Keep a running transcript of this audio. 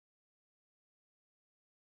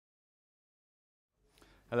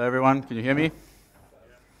Hello everyone, can you hear me?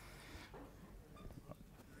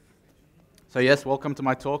 So yes, welcome to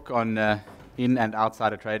my talk on in and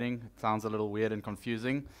outsider trading. It sounds a little weird and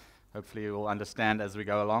confusing. Hopefully you will understand as we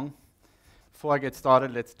go along. Before I get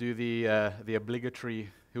started, let's do the obligatory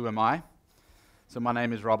who am I? So my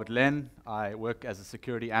name is Robert Len. I work as a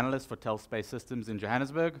security analyst for Telspace Systems in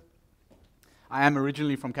Johannesburg. I am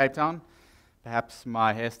originally from Cape Town. Perhaps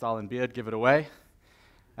my hairstyle and beard give it away.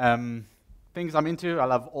 Things I'm into, I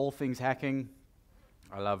love all things hacking,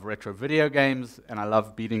 I love retro video games, and I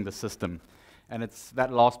love beating the system. And it's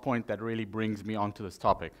that last point that really brings me onto this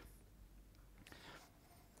topic.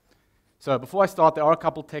 So before I start, there are a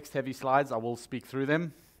couple text-heavy slides. I will speak through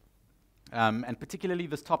them. And particularly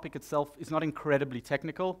this topic itself is not incredibly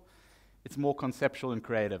technical. It's more conceptual and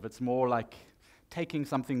creative. It's more like taking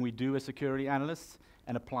something we do as security analysts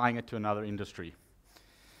and applying it to another industry.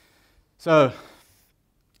 So,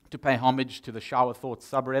 to pay homage to the Shower Thoughts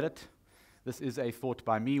subreddit, this is a thought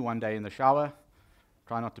by me one day in the shower.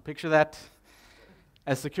 Try not to picture that.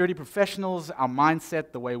 As security professionals, our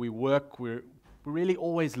mindset, the way we work, we're really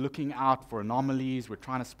always looking out for anomalies. We're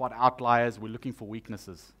trying to spot outliers. We're looking for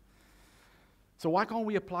weaknesses. So why can't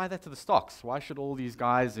we apply that to the stocks? Why should all these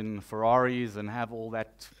guys in Ferraris and have all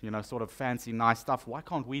that, sort of fancy, nice stuff? Why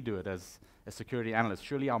can't we do it as security analysts?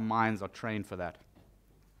 Surely our minds are trained for that.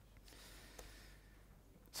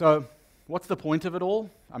 So, what's the point of it all?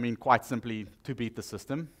 I mean, quite simply, to beat the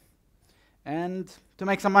system and to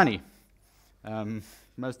make some money.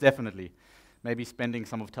 Most definitely. Maybe spending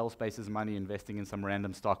some of Telspace's money investing in some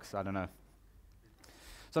random stocks, I don't know.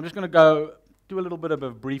 So I'm just going to go do a little bit of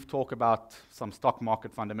a brief talk about some stock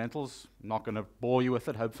market fundamentals. I'm not going to bore you with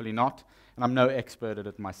it, hopefully not. And I'm no expert at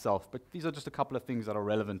it myself, but these are just a couple of things that are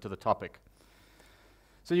relevant to the topic.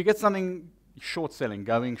 So you get something short selling,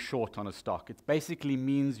 going short on a stock. It basically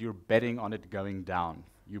means you're betting on it going down.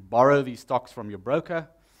 You borrow these stocks from your broker.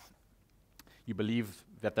 You believe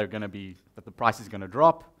that that the price is going to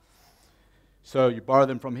drop. So you borrow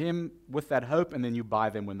them from him with that hope, and then you buy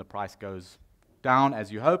them when the price goes down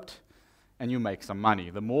as you hoped, and you make some money.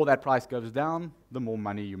 The more that price goes down, the more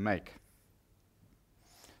money you make.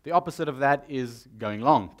 The opposite of that is going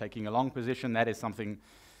long, taking a long position. That is something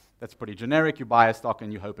that's pretty generic. You buy a stock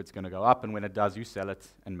and you hope it's going to go up, and when it does, you sell it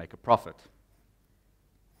and make a profit.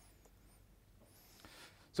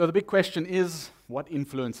 So the big question is, what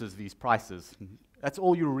influences these prices? That's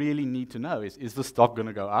all you really need to know is the stock going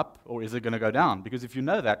to go up or is it going to go down? Because if you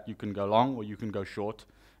know that, you can go long or you can go short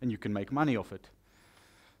and you can make money off it.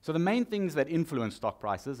 So the main things that influence stock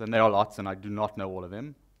prices, and there are lots and I do not know all of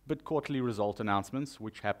them, but quarterly result announcements,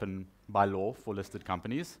 which happen by law for listed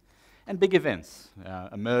companies, and big events,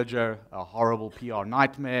 a merger, a horrible PR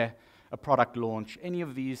nightmare, a product launch. Any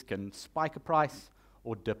of these can spike a price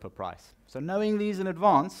or dip a price. So knowing these in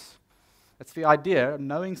advance, that's the idea.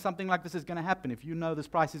 Knowing something like this is going to happen. If you know this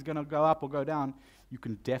price is going to go up or go down, you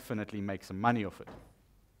can definitely make some money off it.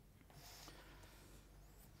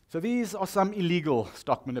 So these are some illegal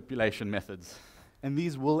stock manipulation methods, and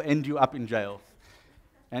these will end you up in jail.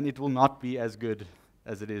 And it will not be as good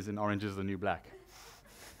as it is in Orange is the New Black.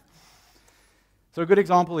 So a good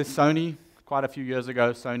example is Sony. Quite a few years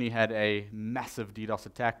ago, Sony had a massive DDoS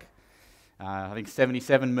attack. I think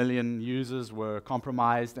 77 million users were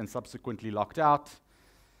compromised and subsequently locked out.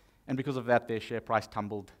 And because of that, their share price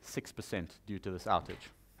tumbled 6% due to this outage.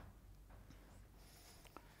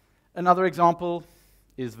 Another example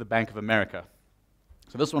is the Bank of America.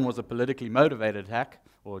 So this one was a politically motivated hack,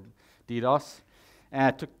 or DDoS.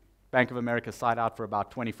 And it took Bank of America's site out for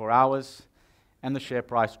about 24 hours, and the share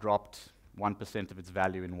price dropped 1% of its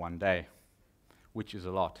value in one day, which is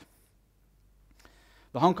a lot.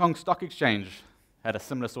 The Hong Kong Stock Exchange had a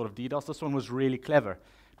similar sort of DDoS. This one was really clever.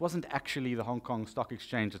 It wasn't actually the Hong Kong Stock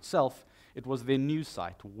Exchange itself, it was their news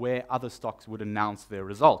site where other stocks would announce their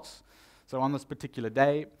results. So on this particular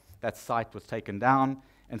day, that site was taken down,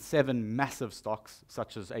 and 7 massive stocks,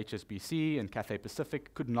 such as HSBC and Cathay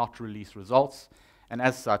Pacific, could not release results, and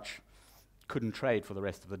as such, couldn't trade for the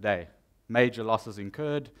rest of the day. Major losses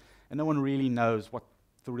incurred, and no one really knows what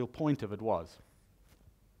the real point of it was.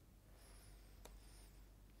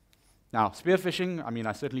 Now, spearfishing,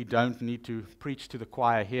 I certainly don't need to preach to the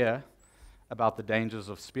choir here about the dangers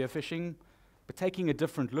of spearfishing, but taking a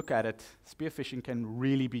different look at it, spearfishing can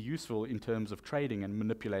really be useful in terms of trading and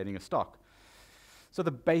manipulating a stock. So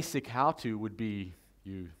the basic how-to would be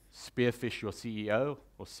you spearfish your CEO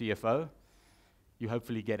or CFO, you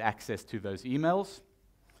hopefully get access to those emails,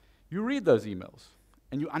 you read those emails,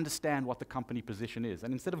 and you understand what the company position is.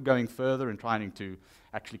 And instead of going further and trying to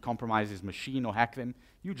actually compromise his machine or hack them,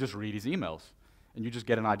 you just read his emails, and you just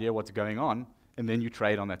get an idea what's going on, and then you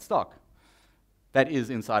trade on that stock. That is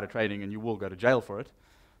insider trading, and you will go to jail for it,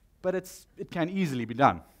 but it can easily be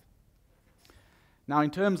done. Now,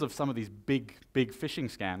 in terms of some of these big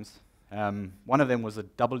phishing scams, one of them was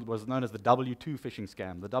known as the W-2 phishing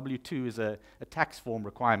scam. The W-2 is a tax form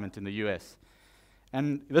requirement in the US.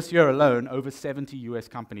 And this year alone, over 70 US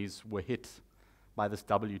companies were hit by this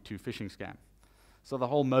W-2 phishing scam. So the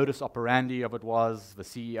whole modus operandi of it was the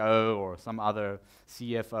CEO or some other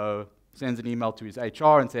CFO sends an email to his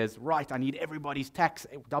HR and says, right, I need everybody's tax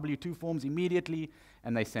W-2 forms immediately,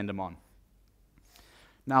 and they send them on.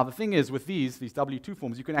 Now, the thing is, with these W-2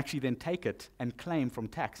 forms, you can actually then take it and claim from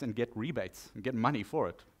tax and get rebates and get money for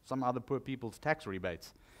it, some other poor people's tax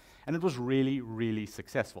rebates. And it was really, really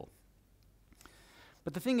successful.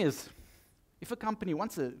 But the thing is, if a company,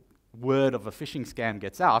 once a word of a phishing scam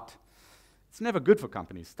gets out, it's never good for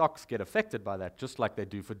companies. Stocks get affected by that, just like they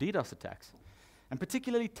do for DDoS attacks. And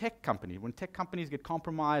particularly tech companies. When tech companies get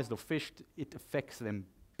compromised or phished, it affects them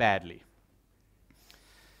badly.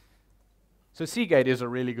 So Seagate is a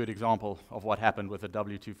really good example of what happened with the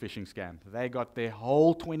W-2 phishing scam. They got their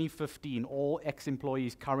whole 2015, all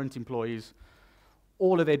ex-employees, current employees,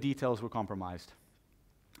 all of their details were compromised.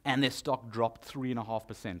 And their stock dropped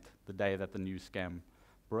 3.5% the day that the new scam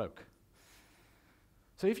broke.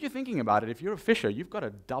 So if you're thinking about it, if you're a phisher, you've got a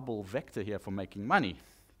double vector here for making money.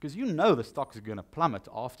 Because you know the stock is going to plummet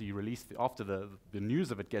after you release after the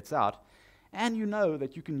news of it gets out. And you know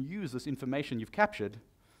that you can use this information you've captured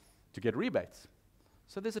to get rebates.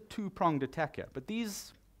 So there's a two-pronged attack here. But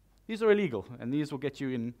these are illegal, and these will get you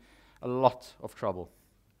in a lot of trouble.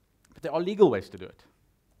 But there are legal ways to do it.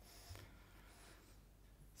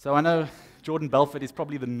 So I know Jordan Belfort is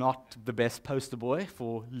probably not the best poster boy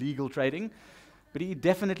for legal trading, but he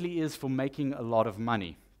definitely is for making a lot of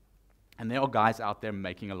money. And there are guys out there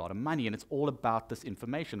making a lot of money, and it's all about this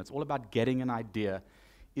information. It's all about getting an idea.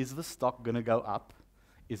 Is the stock going to go up?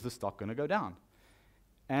 Is the stock going to go down?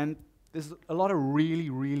 And there's a lot of really,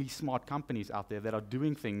 really smart companies out there that are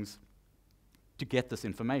doing things to get this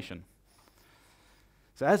information.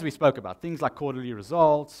 So as we spoke about, things like quarterly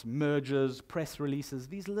results, mergers, press releases,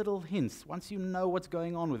 these little hints, once you know what's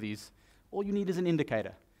going on with these, all you need is an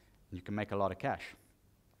indicator, and you can make a lot of cash.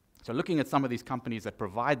 So looking at some of these companies that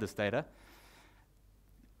provide this data,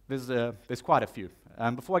 there's quite a few.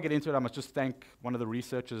 Before I get into it, I must just thank one of the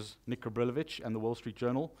researchers, Nick Krabrilovich, and the Wall Street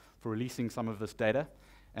Journal for releasing some of this data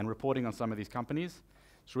and reporting on some of these companies.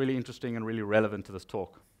 It's really interesting and really relevant to this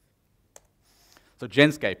talk. So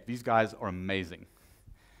Genscape, these guys are amazing.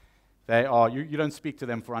 They are, you don't speak to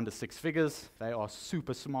them for under 6 figures. They are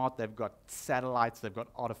super smart. They've got satellites, they've got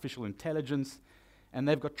artificial intelligence, and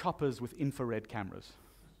they've got choppers with infrared cameras.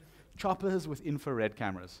 Choppers with infrared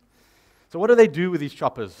cameras. So what do they do with these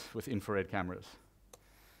choppers with infrared cameras?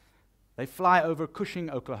 They fly over Cushing,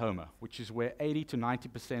 Oklahoma, which is where 80 to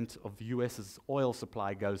 90% of the US's oil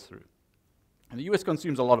supply goes through. And the US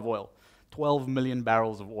consumes a lot of oil, 12 million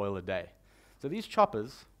barrels of oil a day. So these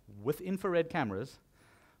choppers, with infrared cameras,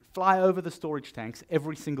 fly over the storage tanks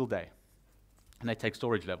every single day, and they take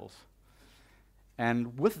storage levels.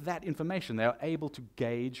 And with that information, they are able to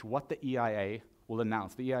gauge what the EIA will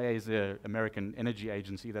announce. The EIA is the American Energy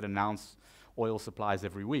Agency that announces oil supplies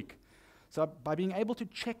every week. So by being able to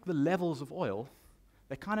check the levels of oil,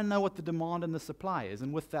 they kind of know what the demand and the supply is,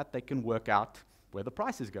 and with that, they can work out where the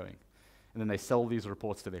price is going. And then they sell these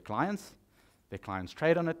reports to their clients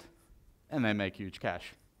trade on it, and they make huge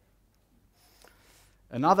cash.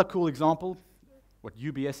 Another cool example, what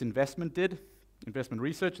UBS Investment did, investment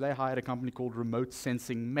research, they hired a company called Remote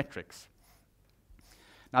Sensing Metrics.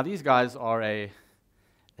 Now these guys are a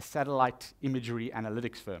satellite imagery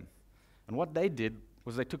analytics firm. And what they did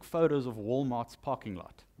was they took photos of Walmart's parking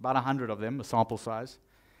lot, about 100 of them, a sample size.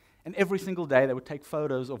 And every single day they would take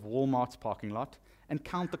photos of Walmart's parking lot and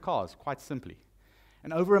count the cars, quite simply.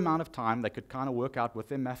 And over an amount of time, they could kind of work out with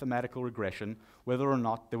their mathematical regression whether or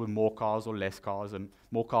not there were more cars or less cars, and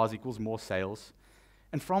more cars equals more sales.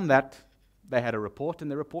 And from that, they had a report, and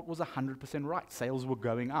the report was 100% right. Sales were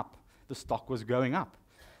going up. The stock was going up.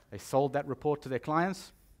 They sold that report to their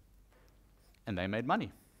clients, and they made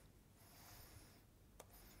money.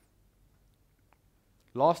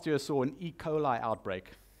 Last year saw an E. coli outbreak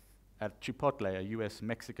at Chipotle, a US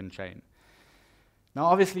Mexican chain. Now,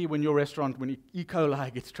 obviously, when your restaurant, when E.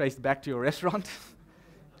 coli gets traced back to your restaurant,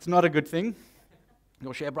 it's not a good thing.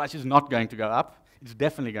 Your share price is not going to go up. It's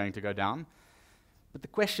definitely going to go down. But the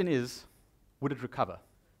question is, would it recover?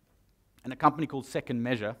 And a company called Second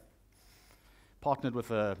Measure partnered with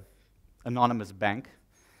an anonymous bank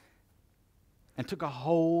and took a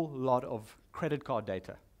whole lot of credit card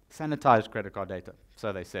data, sanitized credit card data,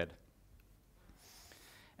 so they said.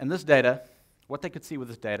 And this data, what they could see with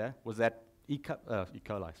this data was that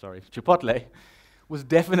Chipotle was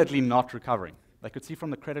definitely not recovering. They could see from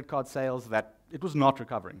the credit card sales that it was not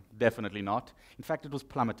recovering, definitely not. In fact, it was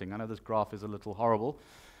plummeting. I know this graph is a little horrible,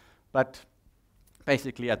 but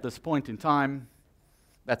basically at this point in time,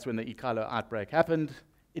 that's when the E. coli outbreak happened,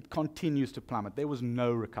 it continues to plummet. There was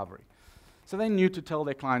no recovery. So they knew to tell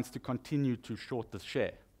their clients to continue to short this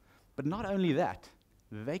share. But not only that,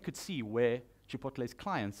 they could see where Chipotle's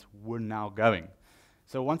clients were now going.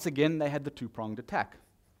 So once again, they had the two-pronged attack.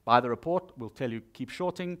 Buy the report, we'll tell you keep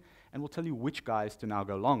shorting, and we'll tell you which guys to now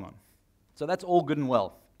go long on. So that's all good and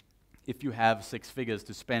well if you have 6 figures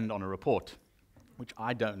to spend on a report, which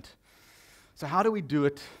I don't. So how do we do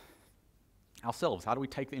it ourselves? How do we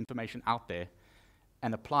take the information out there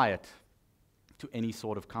and apply it to any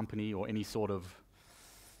sort of company or any sort of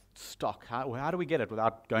stock? How do we get it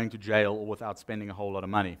without going to jail or without spending a whole lot of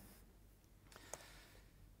money?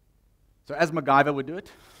 So as MacGyver would do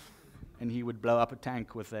it, and he would blow up a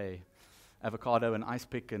tank with a avocado and ice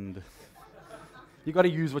pick, and you got to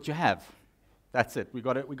use what you have. That's it. We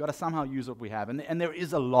got to somehow use what we have, and there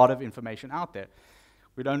is a lot of information out there.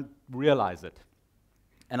 We don't realize it,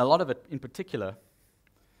 and a lot of it, in particular,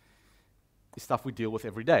 is stuff we deal with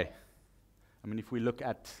every day. I mean, if we look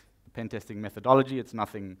at the pen testing methodology, it's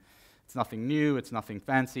nothing new, it's nothing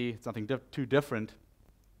fancy, it's nothing too different.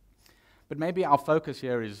 But maybe our focus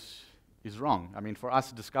here is wrong. I mean, for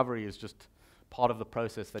us, discovery is just part of the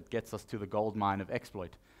process that gets us to the gold mine of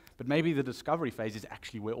exploit. But maybe the discovery phase is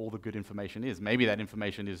actually where all the good information is. Maybe that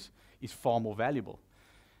information is far more valuable.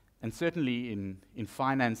 And certainly in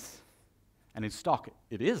finance and in stock,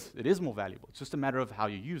 it is more valuable. It's just a matter of how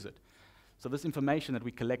you use it. So this information that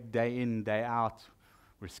we collect day in, day out,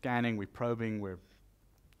 we're scanning, we're probing, we're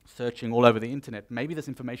searching all over the internet, maybe this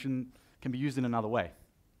information can be used in another way.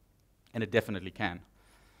 And it definitely can.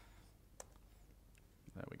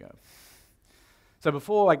 There we go. So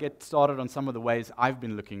before I get started on some of the ways I've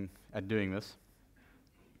been looking at doing this,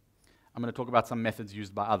 I'm going to talk about some methods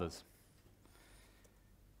used by others.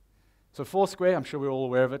 So Foursquare, I'm sure we're all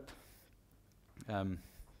aware of it.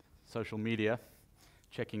 Social media,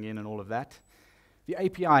 checking in and all of that. The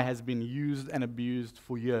API has been used and abused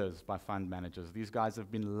for years by fund managers. These guys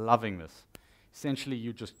have been loving this. Essentially,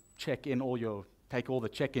 you just take all the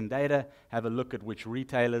check-in data, have a look at which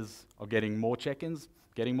retailers are getting more check-ins.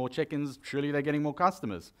 Getting more check-ins, surely they're getting more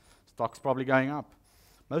customers. Stock's probably going up.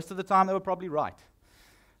 Most of the time, they were probably right.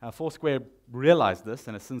 Foursquare realized this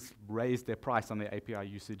and has since raised their price on their API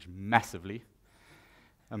usage massively.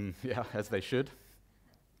 As they should.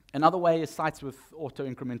 Another way is sites with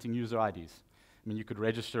auto-incrementing user IDs. I mean, you could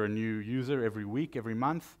register a new user every week, every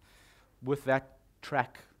month. With that,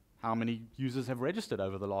 track how many users have registered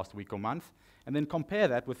over the last week or month, and then compare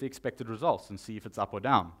that with the expected results and see if it's up or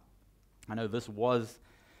down. I know this was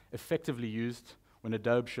effectively used when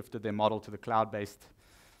Adobe shifted their model to the cloud-based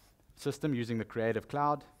system using the Creative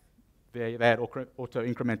Cloud. They had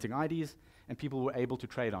auto-incrementing IDs, and people were able to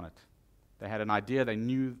trade on it. They had an idea, they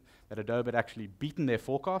knew that Adobe had actually beaten their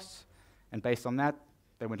forecasts, and based on that,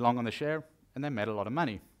 they went long on the share, and they made a lot of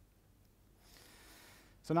money.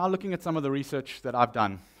 So now looking at some of the research that I've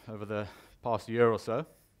done over the past year or so,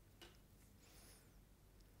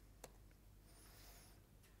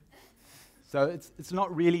 so it's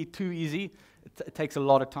not really too easy. It takes a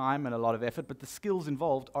lot of time and a lot of effort, but the skills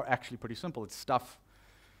involved are actually pretty simple. It's stuff,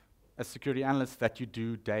 as security analysts, that you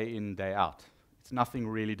do day in, day out. It's nothing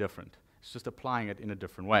really different. It's just applying it in a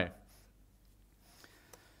different way.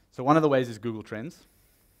 So one of the ways is Google Trends,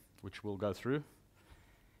 which we'll go through.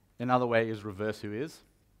 Another way is reverse whois.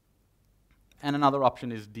 And another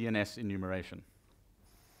option is DNS enumeration.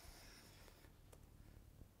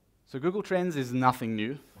 So Google Trends is nothing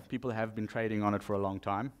new. People have been trading on it for a long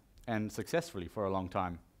time, and successfully for a long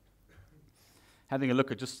time. Having a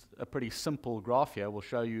look at just a pretty simple graph here will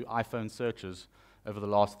show you iPhone searches over the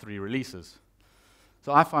last 3 releases.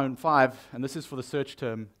 So iPhone 5, and this is for the search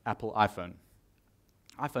term Apple iPhone.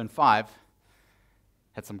 iPhone 5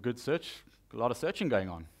 had some good search, a lot of searching going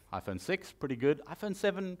on. iPhone 6, pretty good. iPhone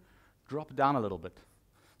 7 dropped down a little bit.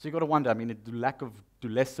 So you've got to wonder, I mean, do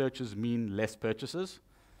less searches mean less purchases?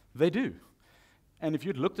 They do. And if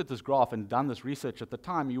you'd looked at this graph and done this research at the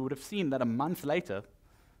time, you would have seen that a month later,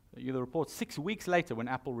 the report 6 weeks later when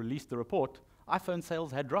Apple released the report, iPhone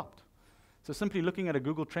sales had dropped. So simply looking at a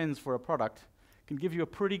Google Trends for a product can give you a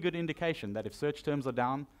pretty good indication that if search terms are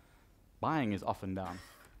down, buying is often down.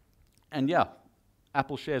 And yeah,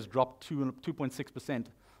 Apple shares dropped 2.6%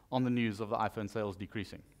 on the news of the iPhone sales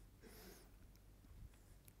decreasing.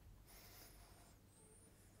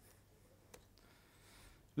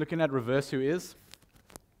 Looking at reverse whois,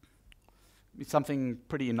 It's something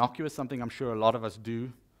pretty innocuous, something I'm sure a lot of us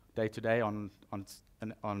do day to day on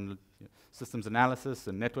systems analysis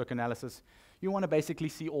and network analysis. You want to basically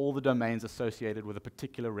see all the domains associated with a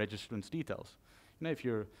particular registrant's details. You know, if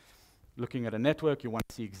you're looking at a network, you want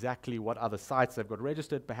to see exactly what other sites they've got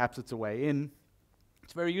registered. Perhaps it's a way in.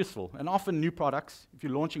 It's very useful. And often new products, if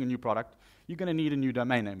you're launching a new product, you're going to need a new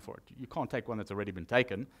domain name for it. You can't take one that's already been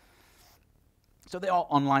taken. So there are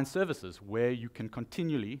online services where you can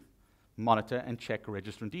continually monitor and check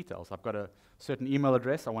registrant details. I've got a certain email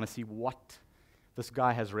address. I want to see what this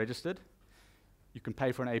guy has registered. You can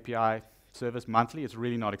pay for an API service monthly. It's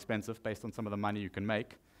really not expensive based on some of the money you can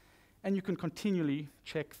make. And you can continually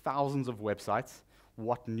check thousands of websites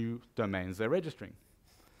what new domains they're registering.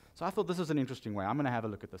 So I thought this is an interesting way. I'm going to have a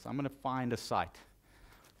look at this. I'm going to find a site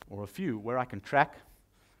or a few where I can track,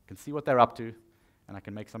 can see what they're up to, and I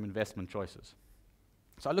can make some investment choices.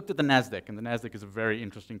 So I looked at the NASDAQ, and the NASDAQ is a very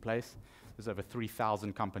interesting place. There's over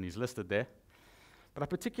 3,000 companies listed there. But I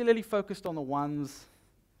particularly focused on the ones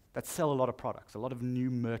that sell a lot of products, a lot of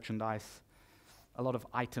new merchandise, a lot of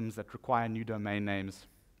items that require new domain names.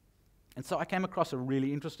 And so I came across a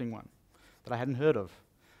really interesting one that I hadn't heard of,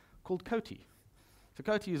 called Coty. So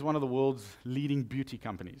Coty is one of the world's leading beauty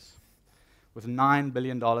companies with $9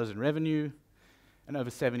 billion in revenue and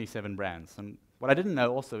over 77 brands. And what I didn't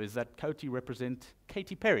know also is that Coty represent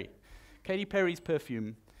Katy Perry. Katy Perry's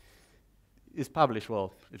perfume is published,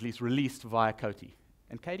 well, at least released via Coty.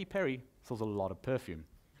 And Katy Perry sells a lot of perfume.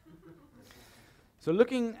 So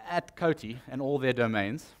looking at Coty and all their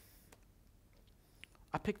domains,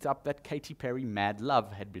 I picked up that Katy Perry Mad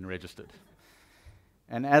Love had been registered.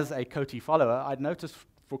 And as a Coty follower, I'd noticed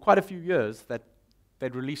for quite a few years that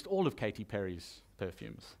they'd released all of Katy Perry's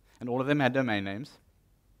perfumes, and all of them had domain names.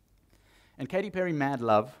 And Katy Perry Mad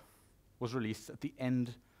Love was released at the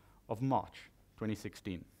end of March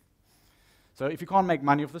 2016. So if you can't make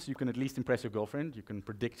money off this, you can at least impress your girlfriend. You can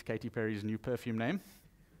predict Katy Perry's new perfume name.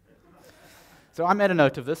 So I made a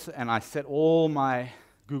note of this, and I set all my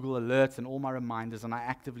Google alerts and all my reminders, and I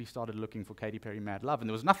actively started looking for Katy Perry Mad Love, and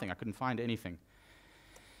there was nothing. I couldn't find anything.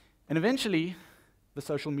 And eventually, the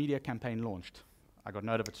social media campaign launched. I got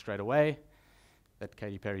note of it straight away, that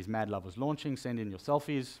Katy Perry's Mad Love was launching. Send in your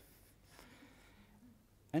selfies.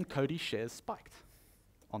 And Coty's shares spiked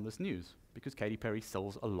on this news, because Katy Perry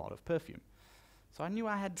sells a lot of perfume. So I knew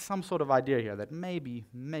I had some sort of idea here that maybe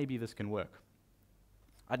this can work.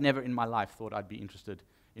 I'd never in my life thought I'd be interested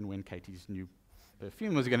in when Katy's new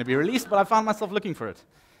perfume was going to be released, but I found myself looking for it.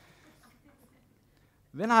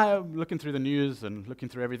 Then looking through the news and looking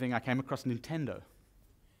through everything, I came across Nintendo.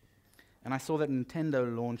 And I saw that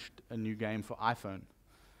Nintendo launched a new game for iPhone,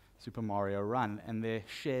 Super Mario Run, and their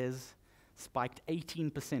shares spiked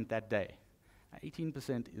 18% that day. Now,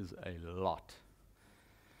 18% is a lot.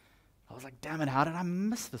 I was like, damn it, how did I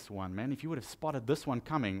miss this one, man? If you would have spotted this one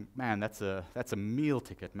coming, man, that's a meal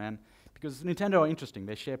ticket, man. Because Nintendo are interesting.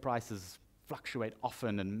 Their share prices fluctuate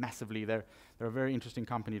often and massively. They're a very interesting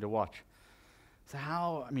company to watch. So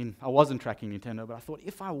I wasn't tracking Nintendo, but I thought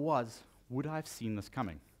if I was, would I have seen this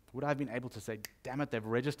coming? Would I have been able to say, damn it, they've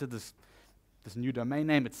registered this new domain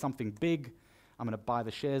name, it's something big, I'm going to buy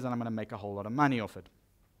the shares and I'm going to make a whole lot of money off it.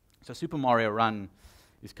 So Super Mario Run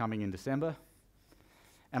is coming in December,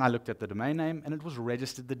 and I looked at the domain name, and it was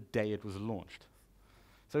registered the day it was launched.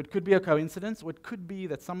 So it could be a coincidence, or it could be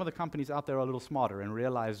that some of the companies out there are a little smarter and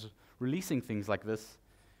realize releasing things like this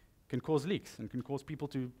can cause leaks and can cause people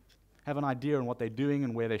to have an idea on what they're doing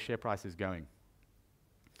and where their share price is going.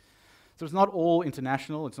 So it's not all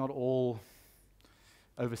international, it's not all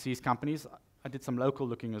overseas companies. I did some local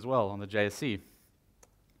looking as well on the JSE.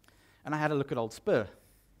 And I had a look at old Spur.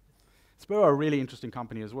 Spur are a really interesting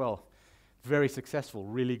company as well. Very successful,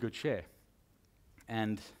 really good share.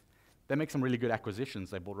 And they make some really good acquisitions.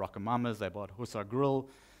 They bought Rockamama's, they bought Hussar Grill,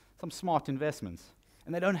 some smart investments.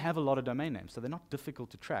 And they don't have a lot of domain names, so they're not difficult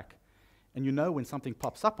to track. And you know when something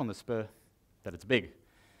pops up on the Spur that it's big.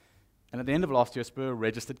 And at the end of last year, Spur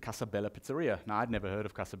registered Casabella Pizzeria. Now, I'd never heard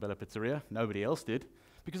of Casabella Pizzeria. Nobody else did,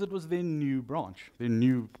 because it was their new branch, their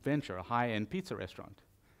new venture, a high-end pizza restaurant.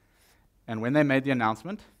 And when they made the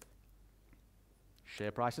announcement,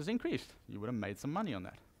 share prices increased. You would have made some money on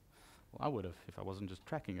that. Well, I would have if I wasn't just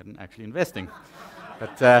tracking it and actually investing.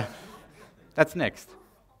 But that's next.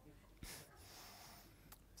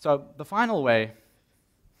 So the final way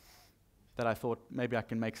that I thought maybe I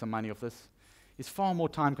can make some money off this is far more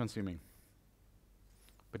time-consuming,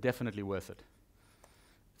 but definitely worth it.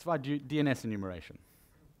 It's via DNS enumeration,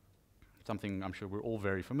 something I'm sure we're all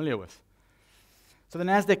very familiar with. So the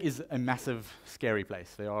NASDAQ is a massive, scary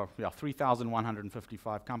place. There are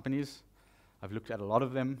 3,155 companies. I've looked at a lot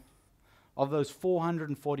of them. of those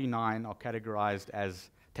 449 are categorized as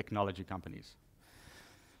technology companies.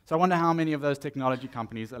 So I wonder how many of those technology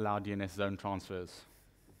companies allow DNS zone transfers.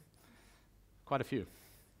 Quite a few.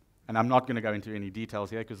 And I'm not going to go into any details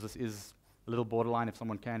here because this is a little borderline. If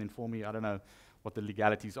someone can inform me, I don't know what the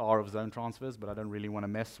legalities are of zone transfers, but I don't really want to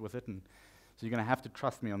mess with it. And so you're going to have to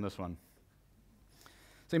trust me on this one.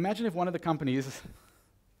 So imagine if one of the companies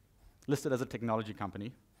listed as a technology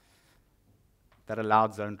company that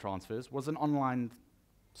allowed zone transfers was an online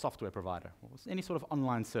software provider, or was any sort of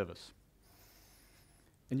online service.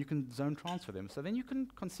 And you can zone transfer them. So then you can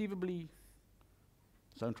conceivably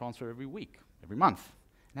zone transfer every week, every month,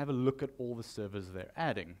 and have a look at all the servers they're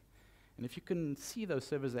adding. And if you can see those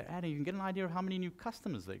servers they're adding, you can get an idea of how many new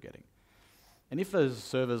customers they're getting. And if those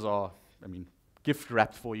servers are, gift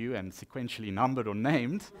wrapped for you and sequentially numbered or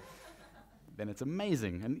named, then it's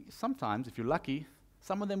amazing. And sometimes, if you're lucky,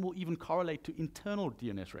 some of them will even correlate to internal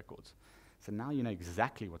DNS records. So now you know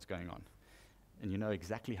exactly what's going on, and you know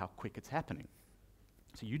exactly how quick it's happening.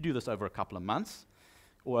 So you do this over a couple of months,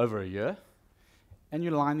 or over a year, and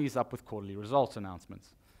you line these up with quarterly results announcements.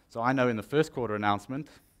 So I know in the first quarter announcement,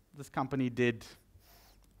 this company did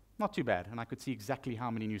not too bad, and I could see exactly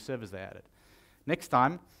how many new servers they added. Next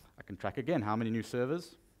time, I can track again how many new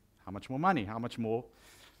servers, how much more money, how much more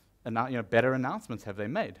better announcements have they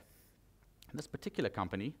made. And this particular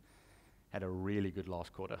company had a really good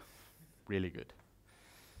last quarter, really good.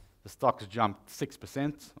 The stocks jumped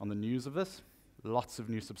 6% on the news of this, lots of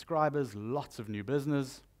new subscribers, lots of new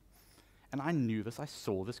business, and I knew this, I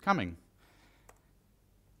saw this coming.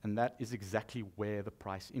 And that is exactly where the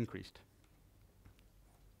price increased.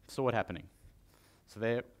 Saw it happening. So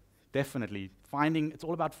they're definitely it's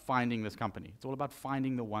all about finding this company. It's all about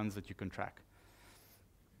finding the ones that you can track.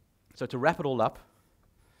 So to wrap it all up,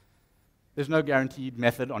 there's no guaranteed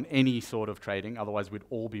method on any sort of trading, otherwise we'd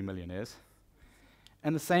all be millionaires.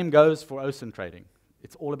 And the same goes for OSIN trading.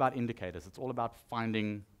 It's all about indicators. It's all about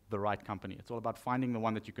finding the right company. It's all about finding the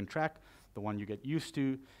one that you can track, the one you get used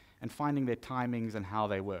to, and finding their timings and how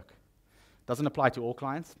they work. Doesn't apply to all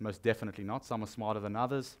clients, most definitely not. Some are smarter than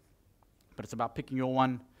others, but it's about picking your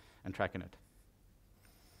one and tracking it.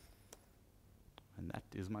 And that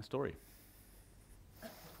is my story.